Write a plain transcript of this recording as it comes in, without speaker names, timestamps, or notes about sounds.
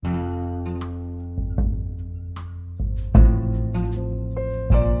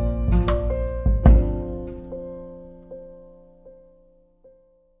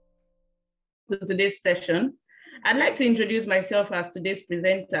to today's session. I'd like to introduce myself as today's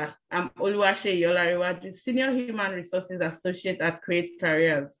presenter. I'm Oluwase Yolarewaju, Senior Human Resources Associate at Create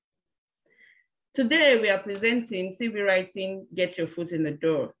Careers. Today, we are presenting CV Writing, Get Your Foot in the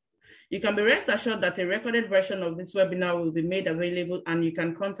Door. You can be rest assured that a recorded version of this webinar will be made available, and you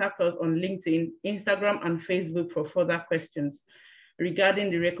can contact us on LinkedIn, Instagram, and Facebook for further questions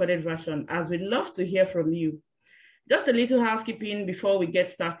regarding the recorded version, as we'd love to hear from you. Just a little housekeeping before we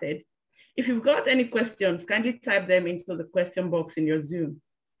get started. If you've got any questions, kindly type them into the question box in your Zoom.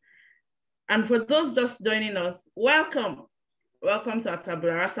 And for those just joining us, welcome. Welcome to our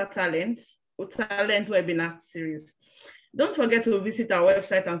Tabula Rasa Talent webinar series. Don't forget to visit our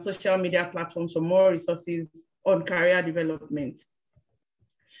website and social media platforms for more resources on career development.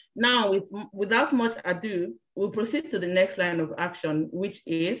 Now, without much ado, we'll proceed to the next line of action, which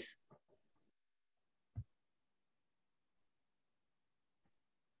is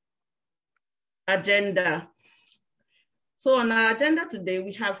agenda. So on our agenda today,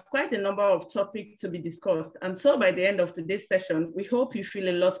 we have quite a number of topics to be discussed. And so by the end of today's session, we hope you feel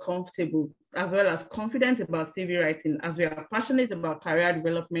a lot comfortable as well as confident about CV writing, as we are passionate about career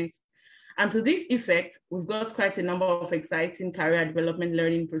development. And to this effect, we've got quite a number of exciting career development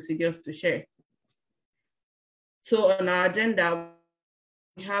learning procedures to share. So on our agenda,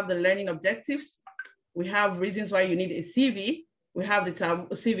 we have the learning objectives. We have reasons why you need a CV. We have the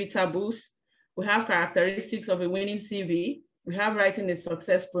CV taboos. We have characteristics of a winning CV. We have writing a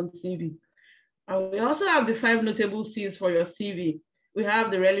successful CV. And we also have the 5 notable C's for your CV. We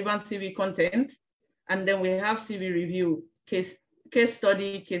have the relevant CV content, and then we have CV review, case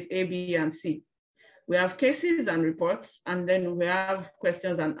study, case A, B, and C. We have cases and reports, and then we have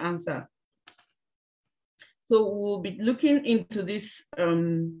questions and answers. So we'll be looking into this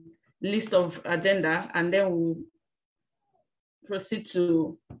list of agenda, and then we'll proceed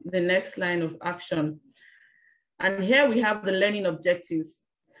to the next line of action. And here we have the learning objectives.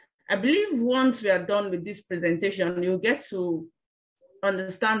 I believe once we are done with this presentation, you'll get to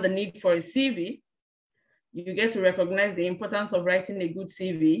understand the need for a CV. You get to recognize the importance of writing a good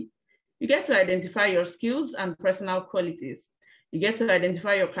CV. You get to identify your skills and personal qualities. You get to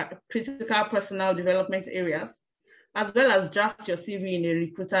identify your critical personal development areas, as well as draft your CV in a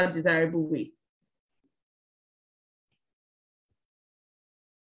recruiter desirable way.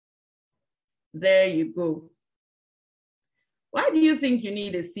 There you go. Why do you think you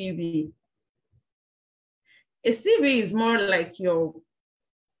need a CV? A CV is more like your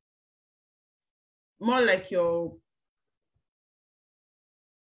CV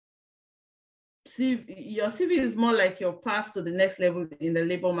is more like your path to the next level in the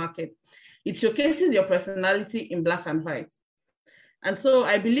labor market. It showcases your personality in black and white. And so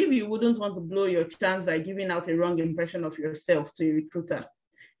I believe you wouldn't want to blow your chance by giving out a wrong impression of yourself to a recruiter.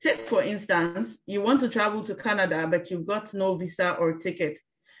 Take, for instance, you want to travel to Canada, but you've got no visa or ticket,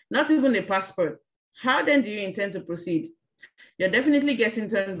 not even a passport. How then do you intend to proceed? You're definitely getting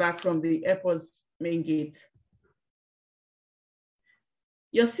turned back from the airport's main gate.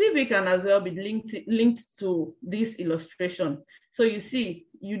 Your CV can as well be linked to this illustration. So you see,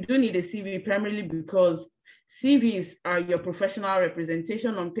 you do need a CV primarily because CVs are your professional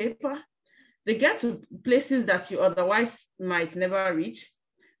representation on paper. They get to places that you otherwise might never reach.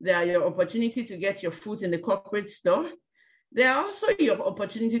 They are your opportunity to get your foot in the corporate store. They are also your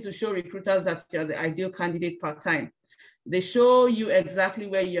opportunity to show recruiters that you're the ideal candidate part-time. They show you exactly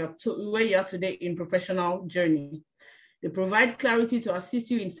where you are today in professional journey. They provide clarity to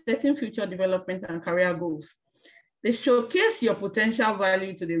assist you in setting future development and career goals. They showcase your potential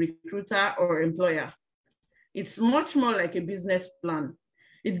value to the recruiter or employer. It's much more like a business plan.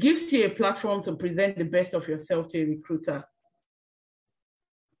 It gives you a platform to present the best of yourself to a recruiter.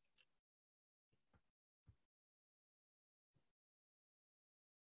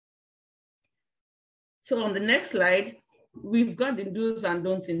 So on the next slide, we've got the do's and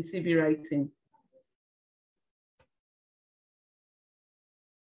don'ts in CV writing.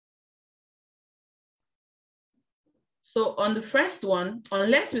 So on the first one,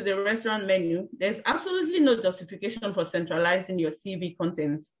 unless with the restaurant menu, there's absolutely no justification for centralizing your CV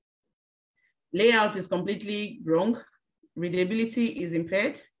content. Layout is completely wrong. Readability is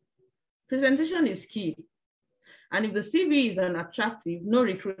impaired. Presentation is key. And if the CV is unattractive, no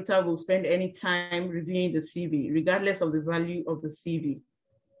recruiter will spend any time reviewing the CV, regardless of the value of the CV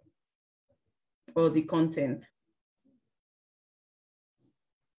or the content.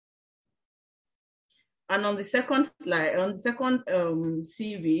 And on the second slide, on the second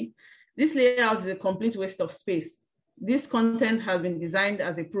CV, this layout is a complete waste of space. This content has been designed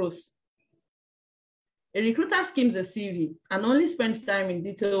as a prose. A recruiter skims a CV and only spends time in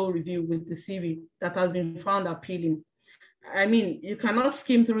detailed review with the CV that has been found appealing. I mean, you cannot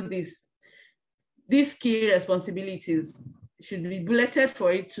skim through this. These key responsibilities should be bulleted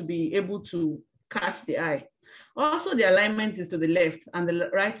for it to be able to catch the eye. Also, the alignment is to the left and the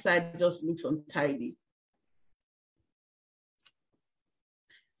right side just looks untidy.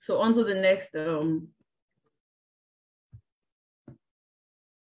 So on to the next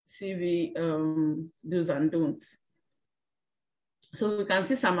CV do's and don'ts. So we can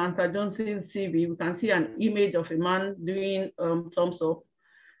see Samantha Johnson's CV. We can see an image of a man doing thumbs up,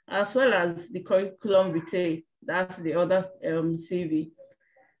 as well as the curriculum vitae. That's the other CV.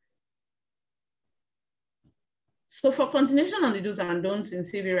 So for continuation on the do's and don'ts in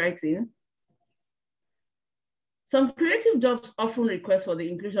CV writing, some creative jobs often request for the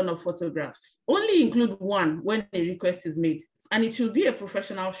inclusion of photographs. Only include one when a request is made, and it should be a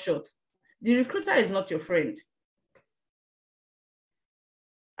professional shot. The recruiter is not your friend.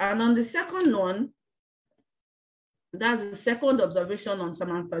 And on the second one, that's the second observation on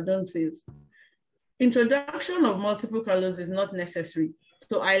Samantha Jones's. Introduction of multiple colors is not necessary.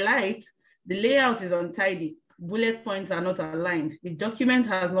 To highlight, the layout is untidy. Bullet points are not aligned. The document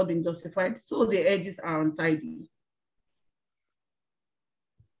has not been justified, so the edges are untidy.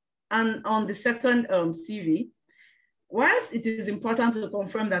 And on the second CV, whilst it is important to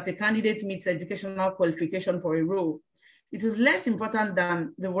confirm that a candidate meets educational qualification for a role, it is less important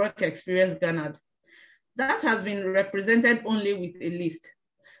than the work experience garnered. That has been represented only with a list.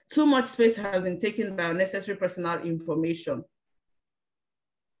 Too much space has been taken by unnecessary personal information.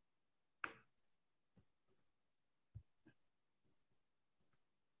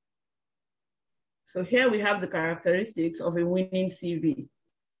 So here we have the characteristics of a winning CV.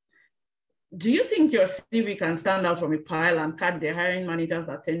 Do you think your CV can stand out from a pile and catch the hiring manager's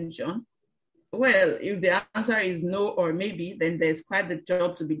attention? Well, if the answer is no or maybe, then there's quite the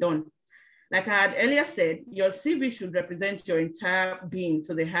job to be done. Like I had earlier said, your CV should represent your entire being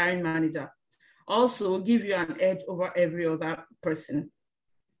to the hiring manager. Also give you an edge over every other person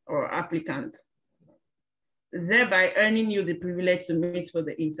or applicant, thereby earning you the privilege to meet with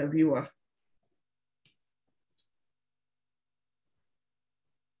the interviewer.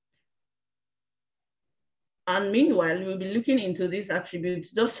 And meanwhile, we'll be looking into these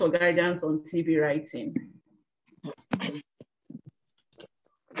attributes just for guidance on CV writing.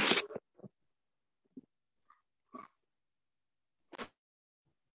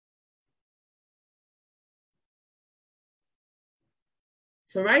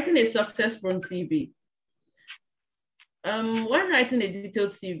 So writing a success-prone CV. When writing a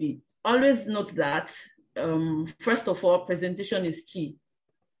detailed CV, always note that, first of all, presentation is key.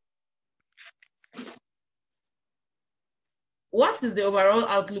 What is the overall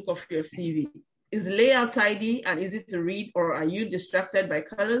outlook of your CV? Is the layout tidy and easy to read, or are you distracted by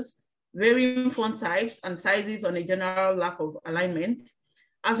colors, varying font types, and sizes on a general lack of alignment?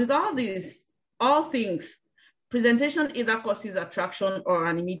 As with all things, presentation either causes attraction or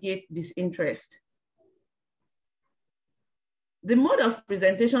an immediate disinterest. The mode of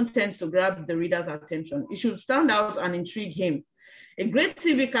presentation tends to grab the reader's attention. It should stand out and intrigue him. A great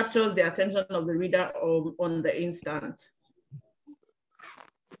CV captures the attention of the reader on the instant.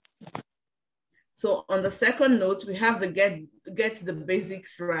 So on the second note, we have the get the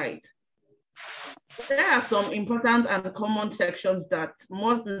basics right. There are some important and common sections that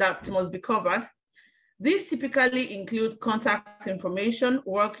must be covered. These typically include contact information,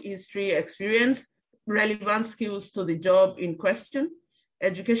 work history, experience, relevant skills to the job in question,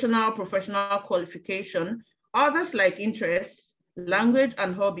 educational, professional qualification, others like interests, language,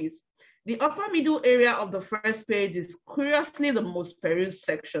 and hobbies. The upper middle area of the first page is curiously the most perused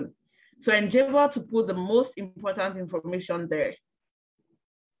section. So endeavor to put the most important information there.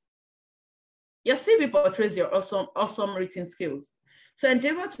 Your CV portrays your awesome written skills. So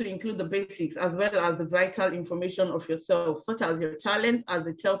endeavor to include the basics as well as the vital information of yourself, such as your talent, as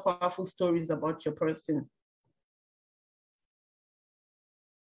they tell powerful stories about your person.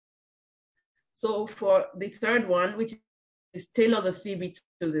 So for the third one, which is tailor the CV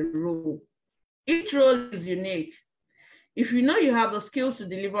to the role. Each role is unique. If you know you have the skills to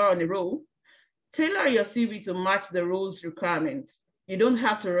deliver on a role, tailor your CV to match the role's requirements. You don't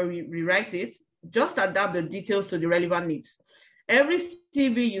have to rewrite it, just adapt the details to the relevant needs. Every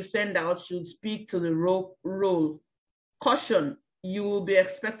CV you send out should speak to the role. Caution, you will be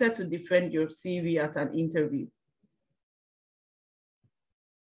expected to defend your CV at an interview.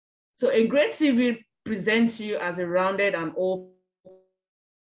 So a great CV presents you as a rounded and all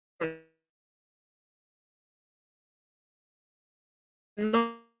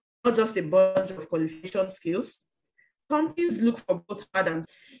not just a bunch of qualification skills. Companies look for both hard and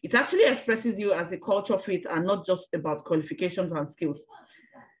it actually expresses you as a culture fit and not just about qualifications and skills.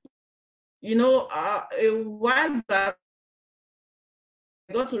 You know, a while back,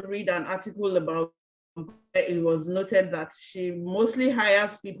 I got to read an article about it was noted that she mostly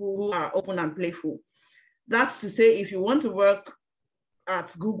hires people who are open and playful. That's to say, if you want to work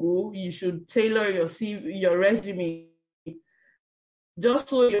at Google, you should tailor your resume just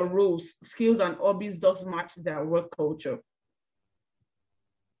so your roles, skills, and hobbies does match their work culture.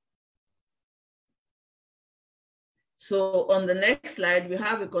 So on the next slide, we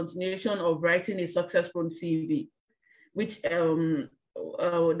have a continuation of writing a successful CV, which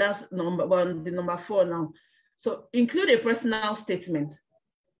that's number one, the number 4 now. So include a personal statement.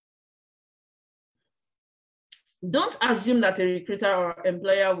 Don't assume that a recruiter or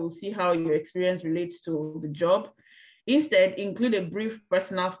employer will see how your experience relates to the job. Instead, include a brief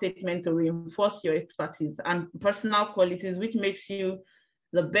personal statement to reinforce your expertise and personal qualities, which makes you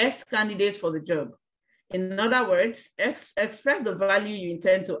the best candidate for the job. In other words, express the value you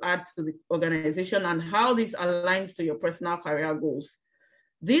intend to add to the organization and how this aligns to your personal career goals.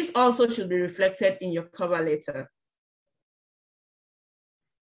 This also should be reflected in your cover letter.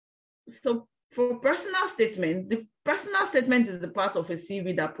 So for personal statement, the personal statement is the part of a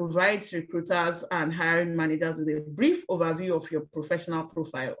CV that provides recruiters and hiring managers with a brief overview of your professional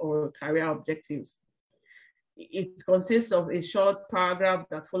profile or career objectives. It consists of a short paragraph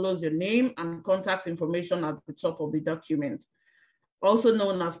that follows your name and contact information at the top of the document, also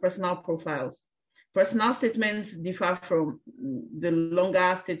known as personal profiles. Personal statements differ from the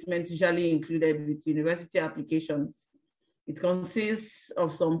longer statements usually included with university applications. It consists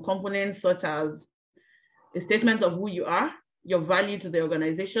of some components such as a statement of who you are, your value to the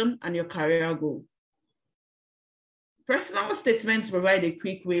organization, and your career goal. Personal statements provide a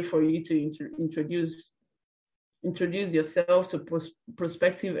quick way for you to introduce yourself to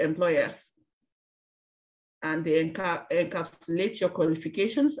prospective employers, and they encapsulate your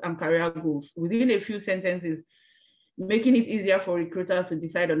qualifications and career goals within a few sentences, making it easier for recruiters to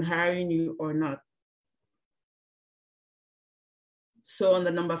decide on hiring you or not. So on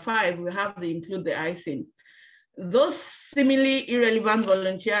the number 5, we have to include the icing. Those seemingly irrelevant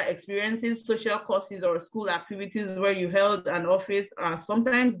volunteer experiences, social courses, or school activities where you held an office are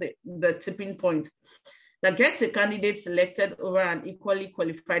sometimes the tipping point that gets a candidate selected over an equally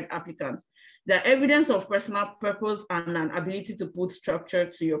qualified applicant. The evidence of personal purpose and an ability to put structure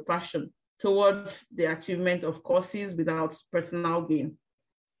to your passion towards the achievement of courses without personal gain.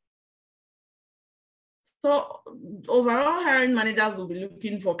 So overall, hiring managers will be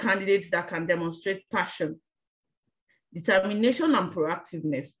looking for candidates that can demonstrate passion, determination, and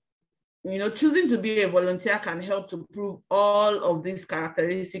proactiveness. You know, choosing to be a volunteer can help to prove all of these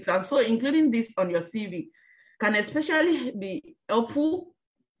characteristics. And so including this on your CV can especially be helpful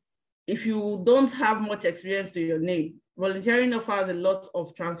if you don't have much experience to your name. Volunteering offers a lot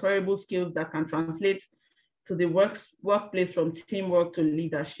of transferable skills that can translate to the workplace, from teamwork to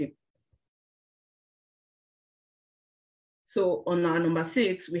leadership. So on our number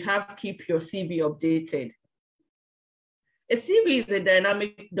 6, we have keep your CV updated. A CV is a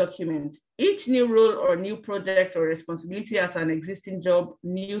dynamic document. Each new role or new project or responsibility at an existing job,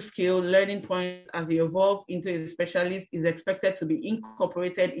 new skill, learning point as you evolve into a specialist is expected to be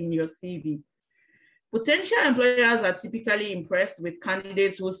incorporated in your CV. Potential employers are typically impressed with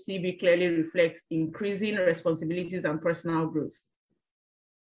candidates whose CV clearly reflects increasing responsibilities and personal growth.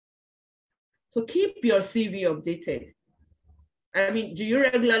 So keep your CV updated. I mean, do you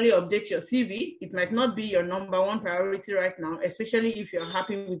regularly update your CV? It might not be your number 1 priority right now, especially if you're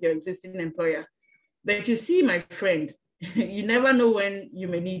happy with your existing employer. But you see, my friend, you never know when you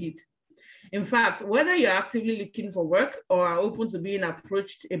may need it. In fact, whether you're actively looking for work or are open to being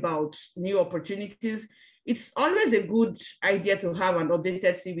approached about new opportunities, it's always a good idea to have an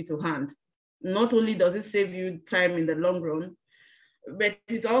updated CV to hand. Not only does it save you time in the long run, but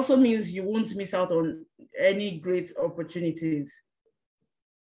it also means you won't miss out on any great opportunities.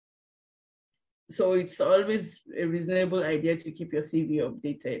 So it's always a reasonable idea to keep your CV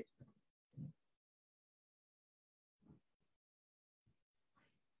updated.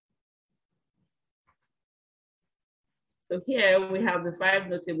 So here we have the 5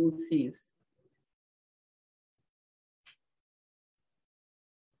 notable C's.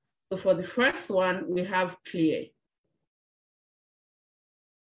 So for the first one, we have clear.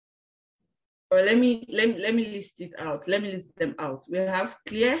 Or let me list it out. Let me list them out. We have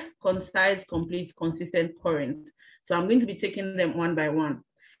clear, concise, complete, consistent, current. So I'm going to be taking them one by one.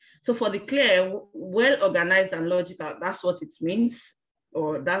 So for the clear, well organized and logical, that's what it means.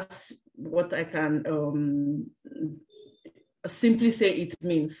 or that's what I can simply say it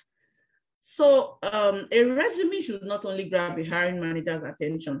means. So a resume should not only grab a hiring manager's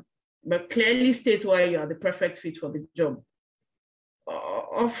attention, but clearly state why you are the perfect fit for the job.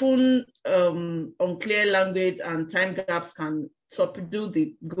 Often unclear language and time gaps can torpedo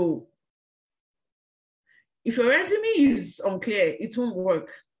the goal. If your resume is unclear, it won't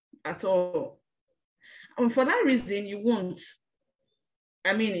work at all. And for that reason, you won't.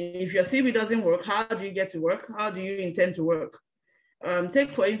 I mean, if your CV doesn't work, how do you get to work? How do you intend to work?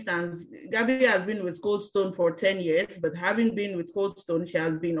 Take, for instance, Gabby has been with Cold Stone for 10 years, but having been with Cold Stone, she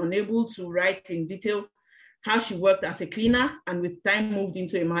has been unable to write in detail how she worked as a cleaner and with time moved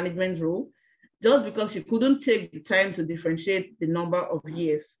into a management role, just because she couldn't take the time to differentiate the number of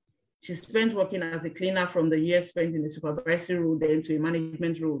years she spent working as a cleaner from the years spent in the supervisory role then to a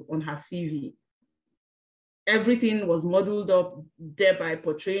management role on her CV. Everything was muddled up, thereby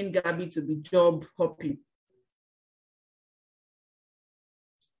portraying Gabby to be job hopping.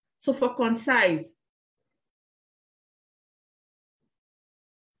 So for concise,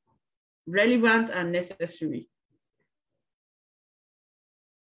 relevant, and necessary.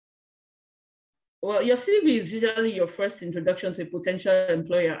 Well, your CV is usually your first introduction to a potential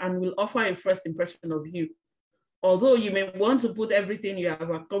employer and will offer a first impression of you. Although you may want to put everything you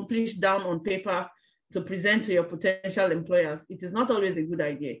have accomplished down on paper to present to your potential employers, it is not always a good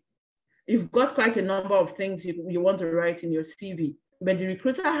idea. You've got quite a number of things you want to write in your CV, but the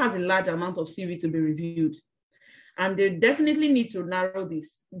recruiter has a large amount of CV to be reviewed. And they definitely need to narrow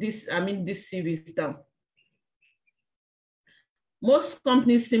this CVs down. Most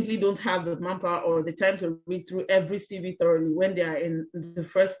companies simply don't have the manpower or the time to read through every CV thoroughly when they are in the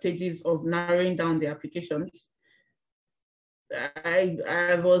first stages of narrowing down the applications.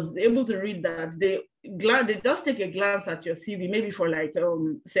 I was able to read that they just take a glance at your CV, maybe for like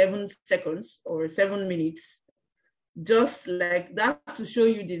 7 seconds or 7 minutes, just like that, to show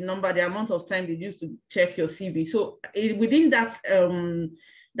you the amount of time they used to check your CV. So within that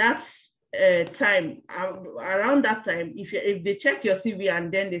time, around that time, if they check your CV and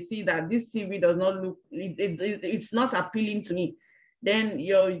then they see that this CV does not look, it's not appealing to me, then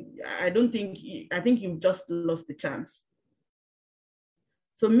I think you've just lost the chance.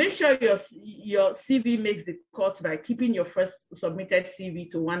 So make sure your CV makes the cut by keeping your first submitted CV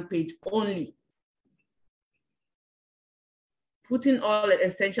to 1 page only. Putting all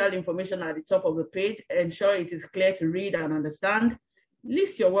essential information at the top of the page, ensure it is clear to read and understand.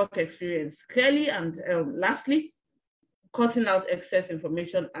 List your work experience clearly, and lastly, cutting out excess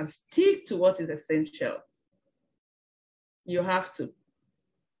information and stick to what is essential. You have to.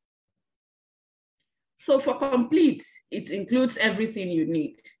 So for complete, it includes everything you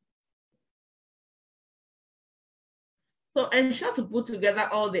need. So ensure to put together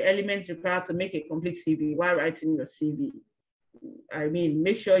all the elements required to make a complete CV while writing your CV. I mean,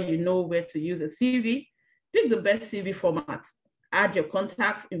 make sure you know where to use a CV. Pick the best CV format. Add your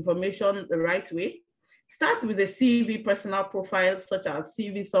contact information the right way. Start with a CV personal profile, such as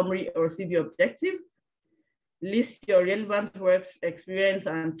CV summary or CV objective. List your relevant work experience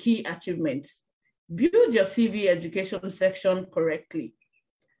and key achievements. Build your CV education section correctly.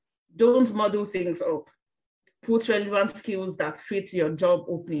 Don't muddle things up. Put relevant skills that fit your job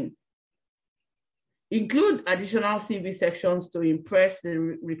opening. Include additional CV sections to impress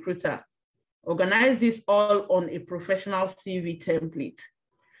the recruiter. Organize this all on a professional CV template.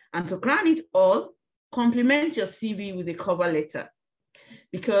 And to crown it all, complement your CV with a cover letter,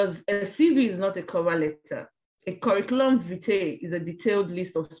 because a CV is not a cover letter. A curriculum vitae is a detailed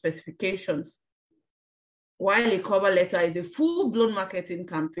list of specifications, while a cover letter is a full-blown marketing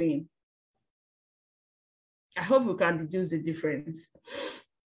campaign. I hope you can deduce the difference.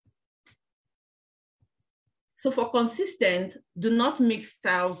 So for consistent, do not mix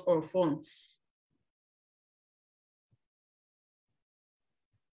styles or fonts.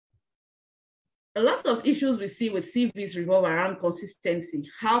 A lot of issues we see with CVs revolve around consistency,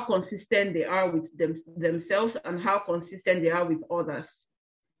 how consistent they are with themselves and how consistent they are with others.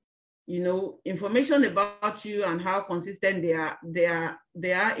 You know, information about you and how consistent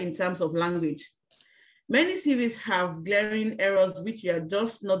they are in terms of language. Many CVs have glaring errors which you are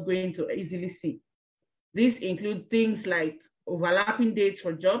just not going to easily see. These include things like overlapping dates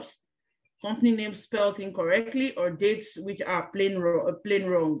for jobs, company names spelled incorrectly, or dates which are plain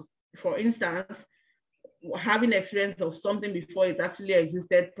wrong. For instance, having experience of something before it actually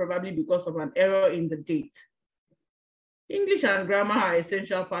existed, probably because of an error in the date. English and grammar are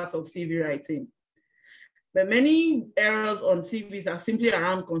essential parts of CV writing. But many errors on CVs are simply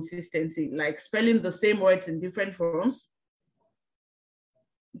around consistency, like spelling the same words in different forms,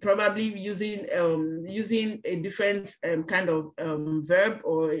 probably using a different kind of verb,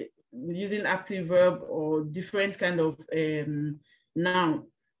 or using active verb, or different kind of noun.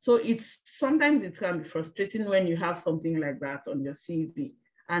 So sometimes it can be frustrating when you have something like that on your CV,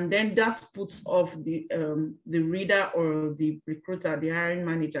 and then that puts off the reader or the recruiter, the hiring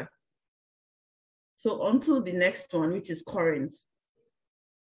manager. So on to the next one, which is current.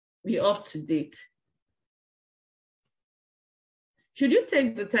 Be up to date. Should you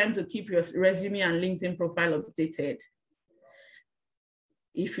take the time to keep your resume and LinkedIn profile updated?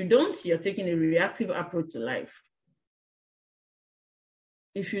 If you don't, you're taking a reactive approach to life.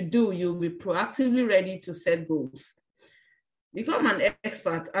 If you do, you'll be proactively ready to set goals. Become an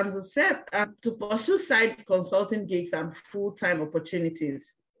expert and to pursue side consulting gigs and full-time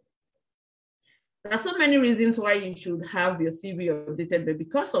opportunities. There are so many reasons why you should have your CV updated, but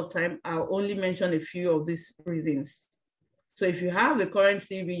because of time, I'll only mention a few of these reasons. So if you have a current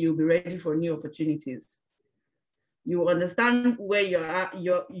CV, you'll be ready for new opportunities. You understand where you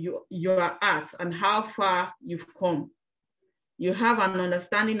are at and how far you've come. You have an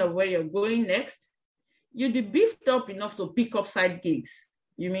understanding of where you're going next. You'll be beefed up enough to pick up side gigs.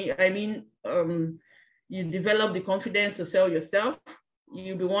 You develop the confidence to sell yourself.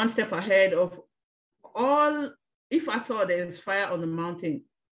 You'll be one step ahead of all, if at all there is fire on the mountain.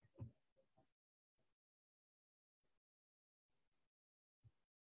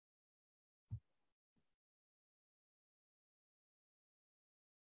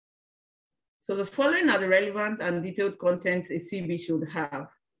 So the following are the relevant and detailed contents a CV should have.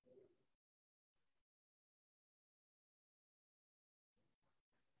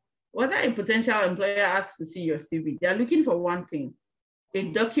 Whether a potential employer asks to see your CV, they are looking for one thing: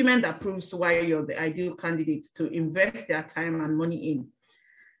 a document that proves why you're the ideal candidate to invest their time and money in.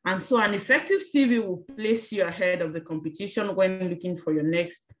 And so an effective CV will place you ahead of the competition when looking for your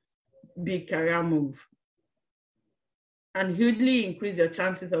next big career move, and hugely increase your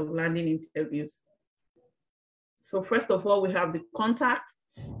chances of landing interviews. So first of all, we have the contact,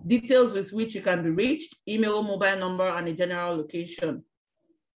 details with which you can be reached, email, mobile number, and a general location.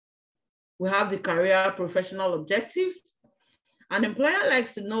 We have the career professional objectives. An employer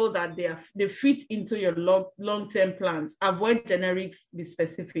likes to know that they fit into your long-term plans. Avoid generics, be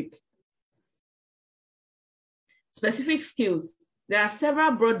specific. Specific skills. There are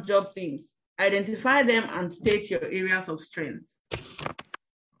several broad job themes. Identify them and state your areas of strength.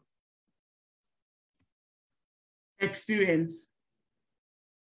 Experience.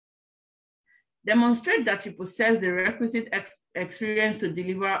 Demonstrate that you possess the requisite experience to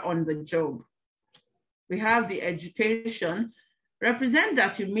deliver on the job. We have the education. Represent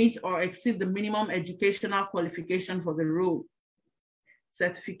that you meet or exceed the minimum educational qualification for the role.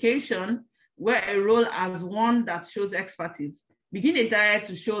 Certification, where a role as one that shows expertise. Begin a diet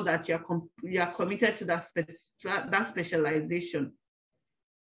to show that you are committed to that specialization.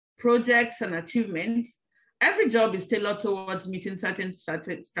 Projects and achievements. Every job is tailored towards meeting certain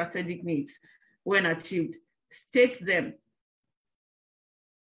strategic needs. When achieved, state them.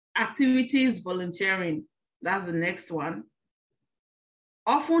 Activities, volunteering, that's the next one.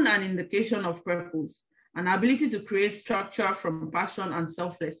 Often an indication of purpose, an ability to create structure from passion and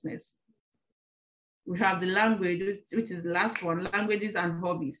selflessness. We have the language, which is the last one, languages and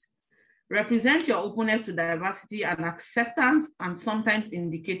hobbies. Represent your openness to diversity and acceptance, and sometimes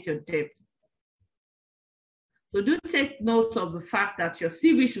indicate your depth. So do take note of the fact that your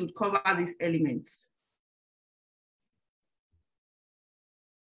CV should cover these elements.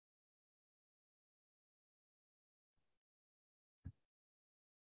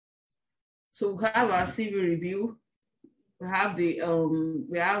 So we have our CV review.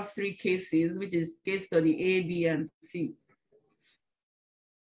 We have 3 cases, which is case study A, B, and C.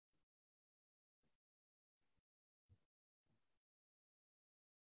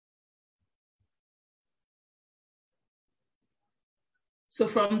 So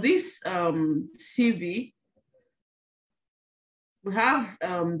from this CV, we have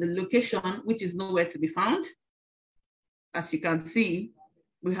the location, which is nowhere to be found. As you can see,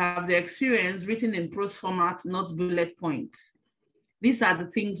 we have the experience written in prose format, not bullet points. These are the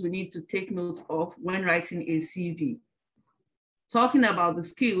things we need to take note of when writing a CV. Talking about the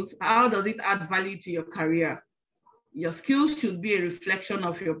skills, how does it add value to your career? Your skills should be a reflection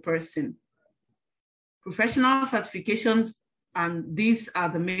of your person. Professional certifications, and these are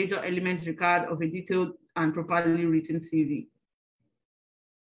the major elements required of a detailed and properly written CV.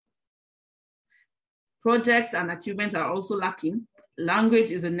 Projects and achievements are also lacking.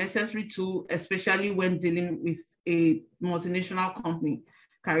 Language is a necessary tool, especially when dealing with a multinational company,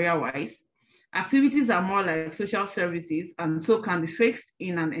 career-wise. Activities are more like social services and so can be fixed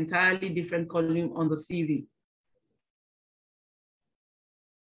in an entirely different column on the CV.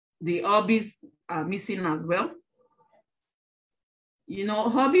 The hobbies are missing as well.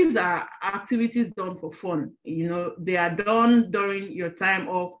 Hobbies are activities done for fun. They are done during your time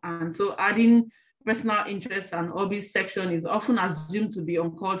off. And so adding personal interests and hobbies section is often assumed to be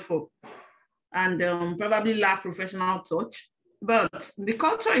uncalled for and probably lack professional touch. But the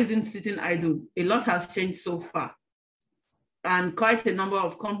culture isn't sitting idle. A lot has changed so far. And quite a number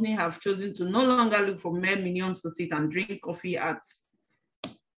of companies have chosen to no longer look for mere minions to sit and drink coffee at,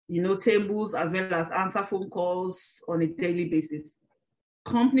 tables, as well as answer phone calls on a daily basis.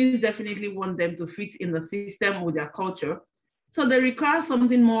 Companies definitely want them to fit in the system with their culture. So they require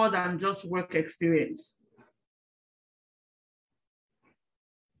something more than just work experience.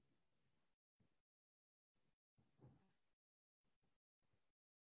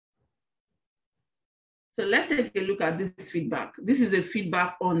 So let's take a look at this feedback. This is a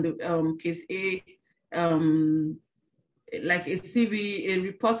feedback on the case A, like a CV, a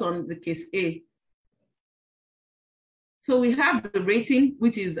report on the case A. So we have the rating,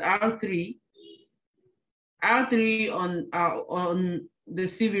 which is R3. R3 on the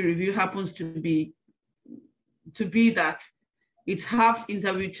CV review happens to be that it's half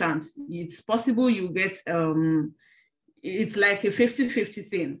interview chance. It's possible you get, it's like a 50-50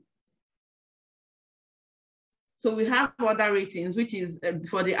 thing. So we have other ratings, which is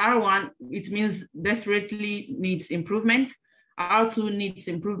for the R1, it means desperately needs improvement. R2 needs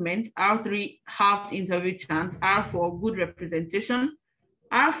improvement. R3, half interview chance. R4, good representation.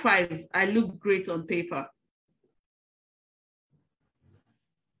 R5, I look great on paper.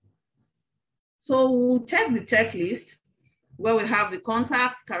 So we'll check the checklist where we have the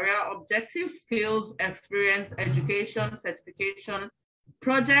contact, career objectives, skills, experience, education, certification,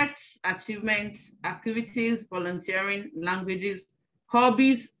 projects, achievements, activities, volunteering, languages,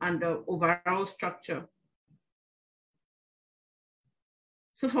 hobbies, and the overall structure.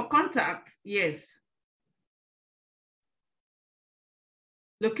 So for contact, yes.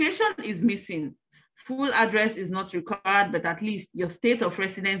 Location is missing. Full address is not required, but at least your state of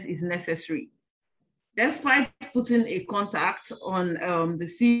residence is necessary. Despite putting a contact on the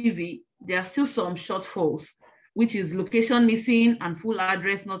CV, there are still some shortfalls, which is location missing and full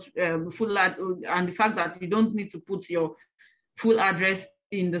address not and the fact that you don't need to put your full address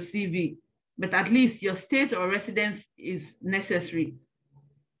in the CV, but at least your state or residence is necessary.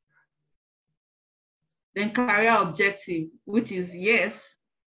 Then career objective, which is yes,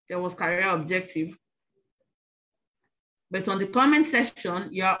 there was career objective. But on the comment section,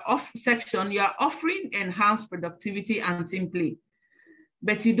 you are offering enhanced productivity and team play.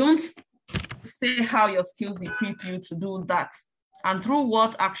 But you don't say how your skills equip you to do that and through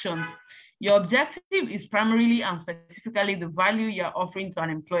what actions. Your objective is primarily and specifically the value you're offering to an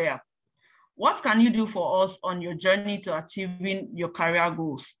employer. What can you do for us on your journey to achieving your career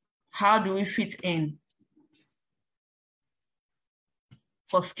goals? How do we fit in?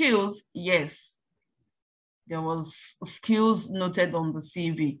 For skills, yes, there was skills noted on the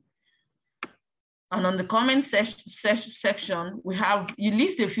CV. And on the comment section, you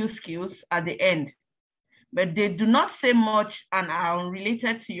list a few skills at the end, but they do not say much and are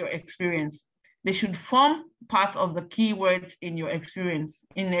unrelated to your experience. They should form part of the keywords in your experience,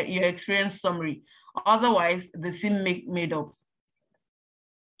 your experience summary. Otherwise, they seem made up.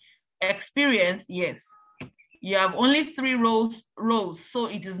 Experience, yes. You have only 3 rows, so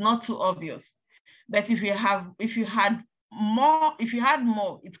it is not too obvious. But if you had more,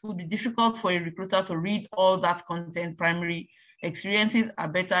 it could be difficult for a recruiter to read all that content. Primary experiences are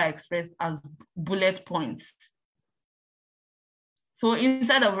better expressed as bullet points. So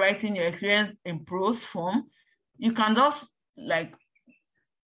instead of writing your experience in prose form, you can just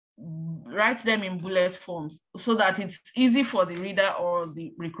write them in bullet forms so that it's easy for the reader or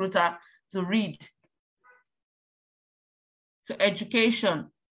the recruiter to read. So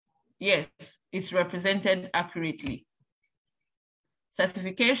education, yes, it's represented accurately.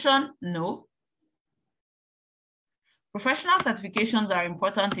 Certification, no. Professional certifications are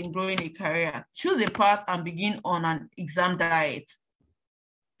important in growing a career. Choose a path and begin on an exam diet.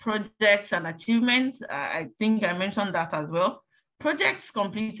 Projects and achievements, I think I mentioned that as well. Projects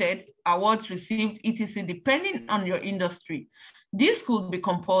completed, awards received, etc., depending on your industry. This could be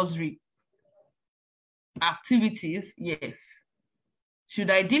compulsory. Activities, yes.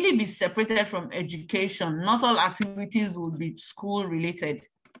 Should ideally be separated from education. Not all activities would be school related.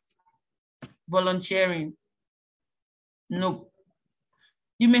 Volunteering, no.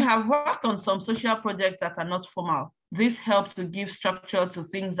 You may have worked on some social projects that are not formal. This helps to give structure to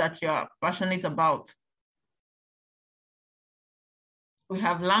things that you're passionate about. We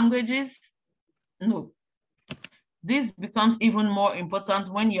have languages. No. This becomes even more important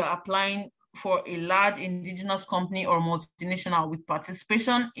when you're applying for a large indigenous company or multinational with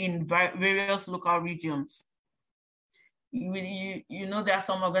participation in various local regions. You know, there are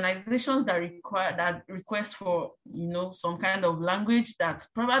some organizations that request for, you know, some kind of language that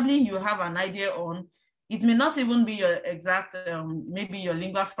probably you have an idea on. It may not even be your exact, maybe your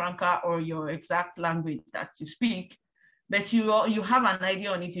lingua franca or your exact language that you speak, but you have an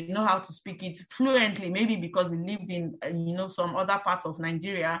idea on it. You know how to speak it fluently, maybe because you lived in, you know, some other part of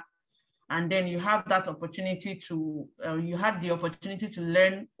Nigeria, and then you have that opportunity to, you had the opportunity to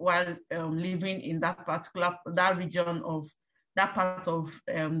learn while living in that region of that part of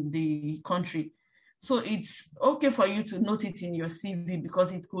the country. So it's okay for you to note it in your CV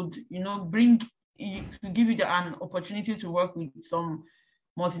because it could, you know, give you an opportunity to work with some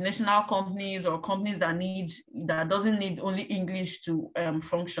multinational companies or companies that doesn't need only English to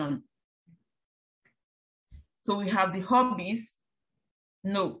function. So we have the hobbies.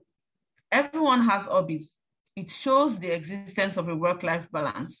 No. Everyone has hobbies. It shows the existence of a work-life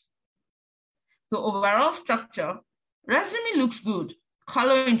balance. So overall structure, resume looks good.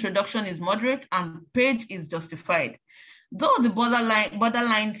 Color introduction is moderate and page is justified. Though the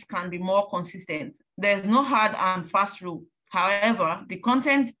borderlines can be more consistent, there's no hard and fast rule. However, the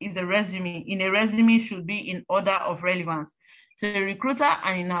content in a resume should be in order of relevance to the recruiter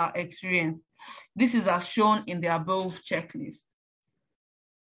and in our experience. This is as shown in the above checklist.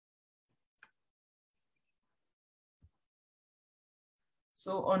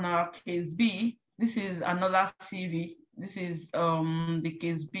 So on our case B, this is another CV. This is the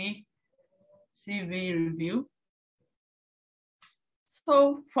case B CV review.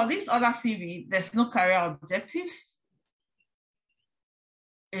 So for this other CV, there's no career objectives.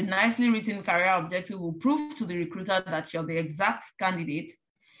 A nicely written career objective will prove to the recruiter that you're the exact candidate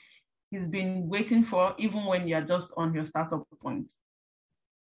he's been waiting for, even when you're just on your startup point.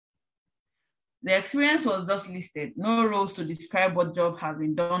 The experience was just listed, no roles to describe what job has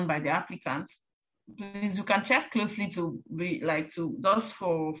been done by the applicants. Please, you can check closely to just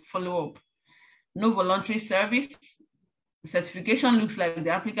for follow-up. No voluntary service. The certification looks like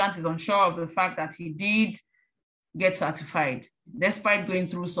the applicant is unsure of the fact that he did get certified, despite going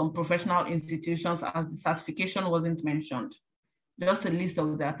through some professional institutions as the certification wasn't mentioned. Just a list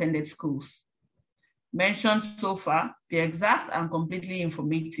of the attended schools. Mentioned so far, be exact and completely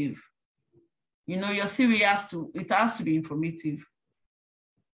informative. You know, your CV has to be informative.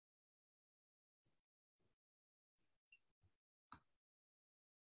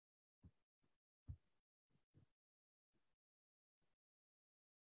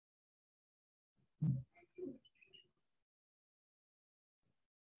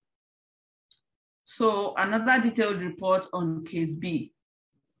 So another detailed report on case B.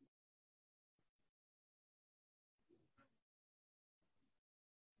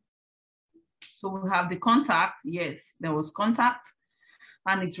 So we have the contact. Yes, there was contact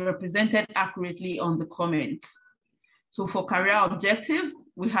and it's represented accurately on the comments. So for career objectives,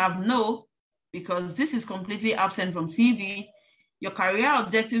 we have no, because this is completely absent from CV. Your career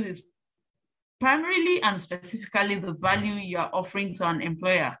objective is primarily and specifically the value you are offering to an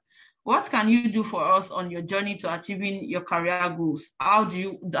employer. What can you do for us on your journey to achieving your career goals? How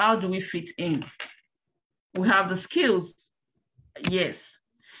do we fit in? We have the skills. Yes.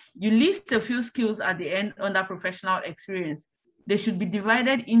 You list a few skills at the end under professional experience. They should be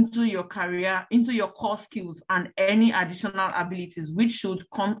divided into your core skills and any additional abilities, which should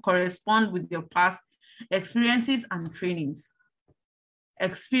correspond with your past experiences and trainings.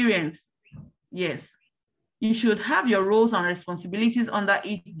 Experience. Yes. You should have your roles and responsibilities under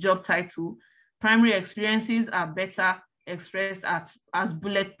each job title. Primary experiences are better expressed as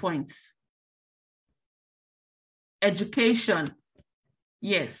bullet points. Education.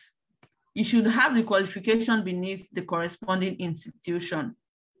 Yes. You should have the qualification beneath the corresponding institution.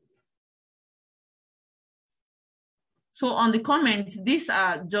 So on the comment, these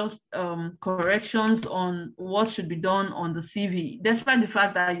are just corrections on what should be done on the CV. Despite the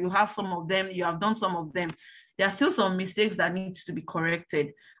fact that you have done some of them, there are still some mistakes that need to be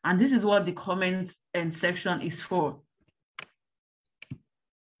corrected. And this is what the comments section is for.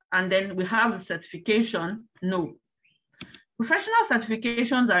 And then we have the certification. No. Professional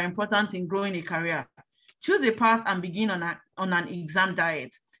certifications are important in growing a career. Choose a path and begin on an exam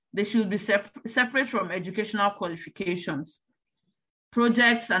diet. They should be separate from educational qualifications.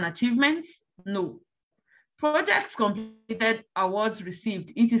 Projects and achievements? No. Projects completed, awards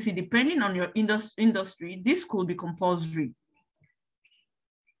received, etc. Depending on your industry, this could be compulsory.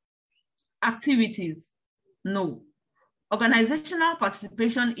 Activities, no. Organizational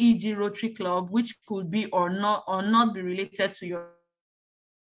participation, e.g. Rotary Club, which could be or not be related to your.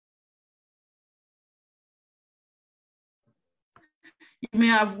 You may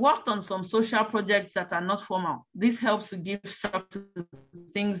have worked on some social projects that are not formal. This helps to give structure to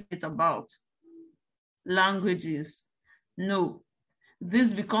things it's about. Languages, no.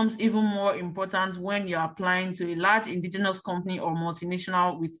 This becomes even more important when you're applying to a large indigenous company or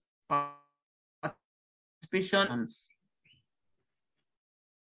multinational with participation.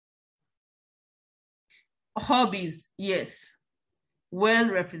 Hobbies, yes, well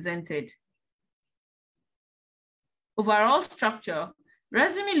represented. Overall structure,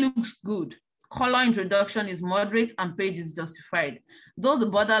 resume looks good. Color introduction is moderate and page is justified, though the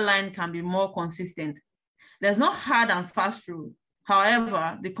borderline can be more consistent. There's no hard and fast rule.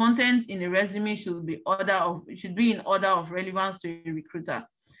 However, the content in a resume should be in order of relevance to a recruiter.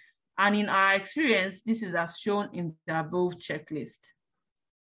 And in our experience, this is as shown in the above checklist.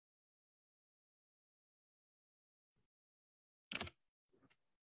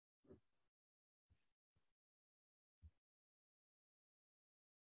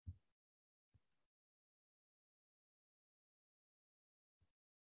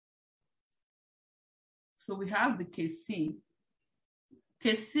 So we have the case C.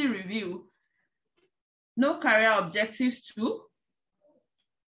 Case C review. No career objectives too.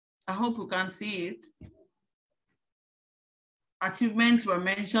 I hope you can see it. Achievements were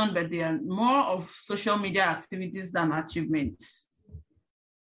mentioned, but they are more of social media activities than achievements.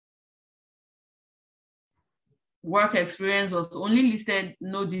 Work experience was only listed,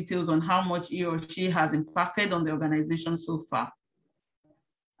 no details on how much he or she has impacted on the organization so far.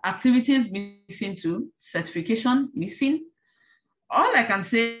 Activities missing too, certification missing. All I can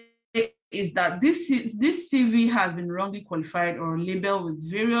say is that this CV has been wrongly qualified or labeled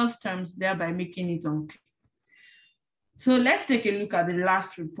with various terms, thereby making it unclear. So let's take a look at the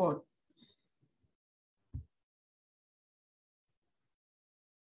last report.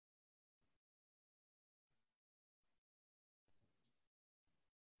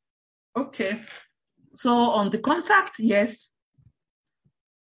 Okay, so on the contact, yes,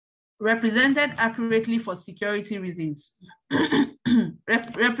 represented accurately for security reasons.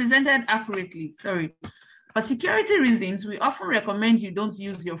 Represented accurately, sorry. For security reasons, we often recommend you don't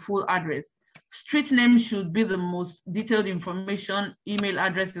use your full address. Street name should be the most detailed information. Email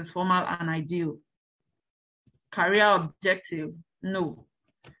address is formal and ideal. Career objective, no.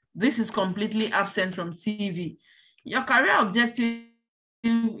 This is completely absent from CV. Your career objective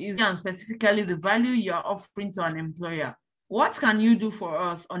is specifically the value you're offering to an employer. What can you do for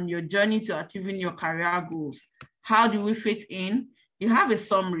us on your journey to achieving your career goals? How do we fit in? You have a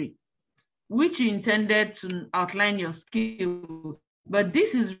summary, which you intended to outline your skills, but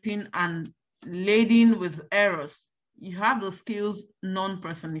this is written and laden with errors. You have the skills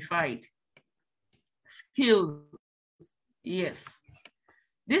non-personified. Skills, yes.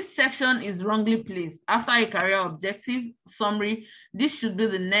 This section is wrongly placed. After a career objective summary, this should be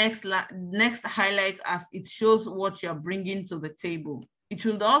the next highlight as it shows what you're bringing to the table. It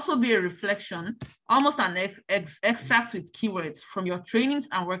should also be a reflection, almost an extract with keywords from your trainings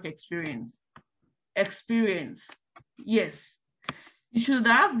and work experience. Experience, yes. You should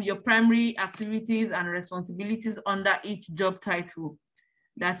have your primary activities and responsibilities under each job title.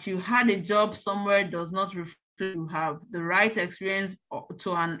 That you had a job somewhere does not reflect you have the right experience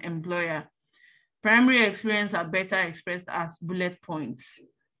to an employer. Primary experience are better expressed as bullet points.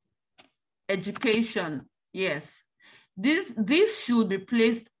 Education, yes. This should be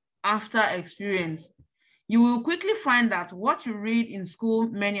placed after experience. You will quickly find that what you read in school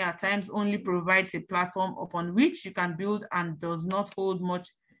many a times only provides a platform upon which you can build and does not hold much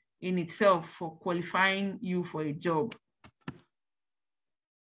in itself for qualifying you for a job.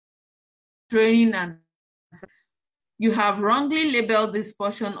 Training and you have wrongly labeled this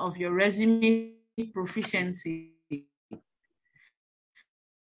portion of your resume proficiency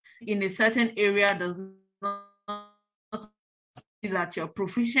in a certain area does not see that you're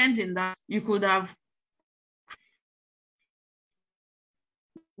proficient in that. You could have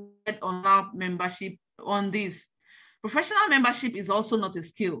on our membership on this. Professional membership is also not a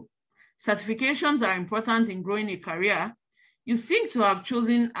skill. Certifications are important in growing a career. You seem to have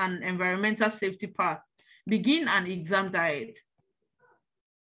chosen an environmental safety path. Begin an exam diet.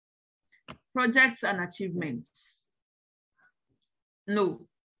 Projects and achievements. No.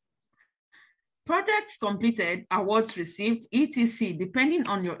 Projects completed, awards received, etc., depending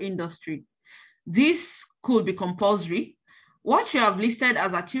on your industry. This could be compulsory. What you have listed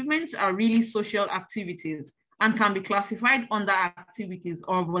as achievements are really social activities and can be classified under activities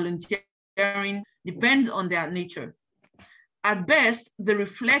or volunteering, depends on their nature. At best, they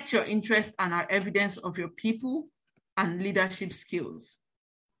reflect your interest and are evidence of your people and leadership skills.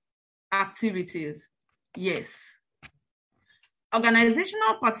 Activities, yes.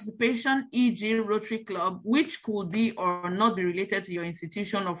 Organizational participation, e.g. Rotary Club, which could be or not be related to your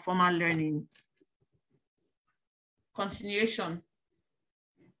institution of formal learning. Continuation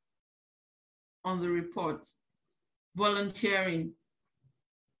on the report. Volunteering,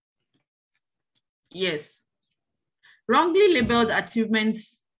 yes. Wrongly labeled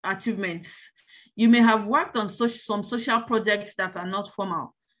achievements. You may have worked on some social projects that are not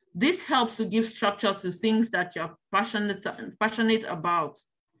formal. This helps to give structure to things that you're passionate about.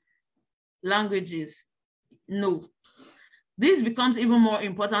 Languages, no. This becomes even more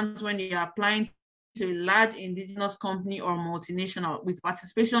important when you're applying to a large indigenous company or multinational with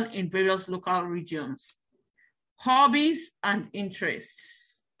participation in various local regions. Hobbies and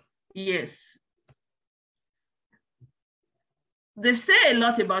interests, yes. They say a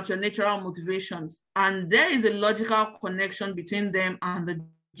lot about your natural motivations, and there is a logical connection between them and the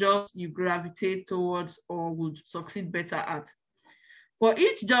jobs you gravitate towards or would succeed better at. For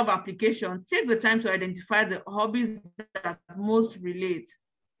each job application, take the time to identify the hobbies that most relate.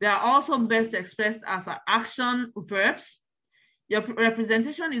 They are also best expressed as action verbs. Your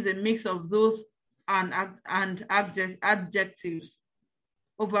representation is a mix of those and adjectives.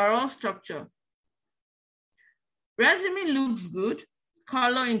 Overall structure. Resume looks good,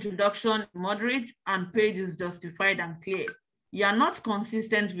 color introduction moderate, and page is justified and clear. You are not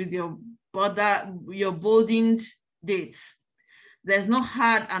consistent with your bolded dates. There's no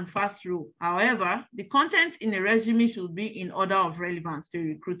hard and fast rule. However, the content in a resume should be in order of relevance to a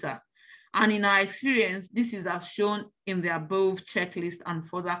recruiter. And in our experience, this is as shown in the above checklist and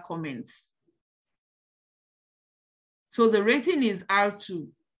further comments. So the rating is R2,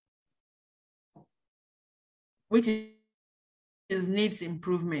 which needs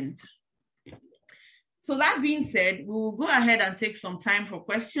improvement. So that being said, we will go ahead and take some time for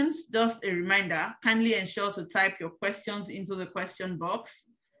questions. Just a reminder, kindly ensure to type your questions into the question box.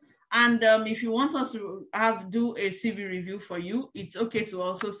 And if you want us to do a CV review for you, it's okay to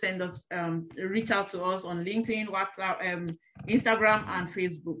also send us, reach out to us on LinkedIn, WhatsApp, Instagram, and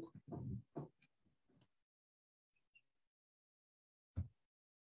Facebook.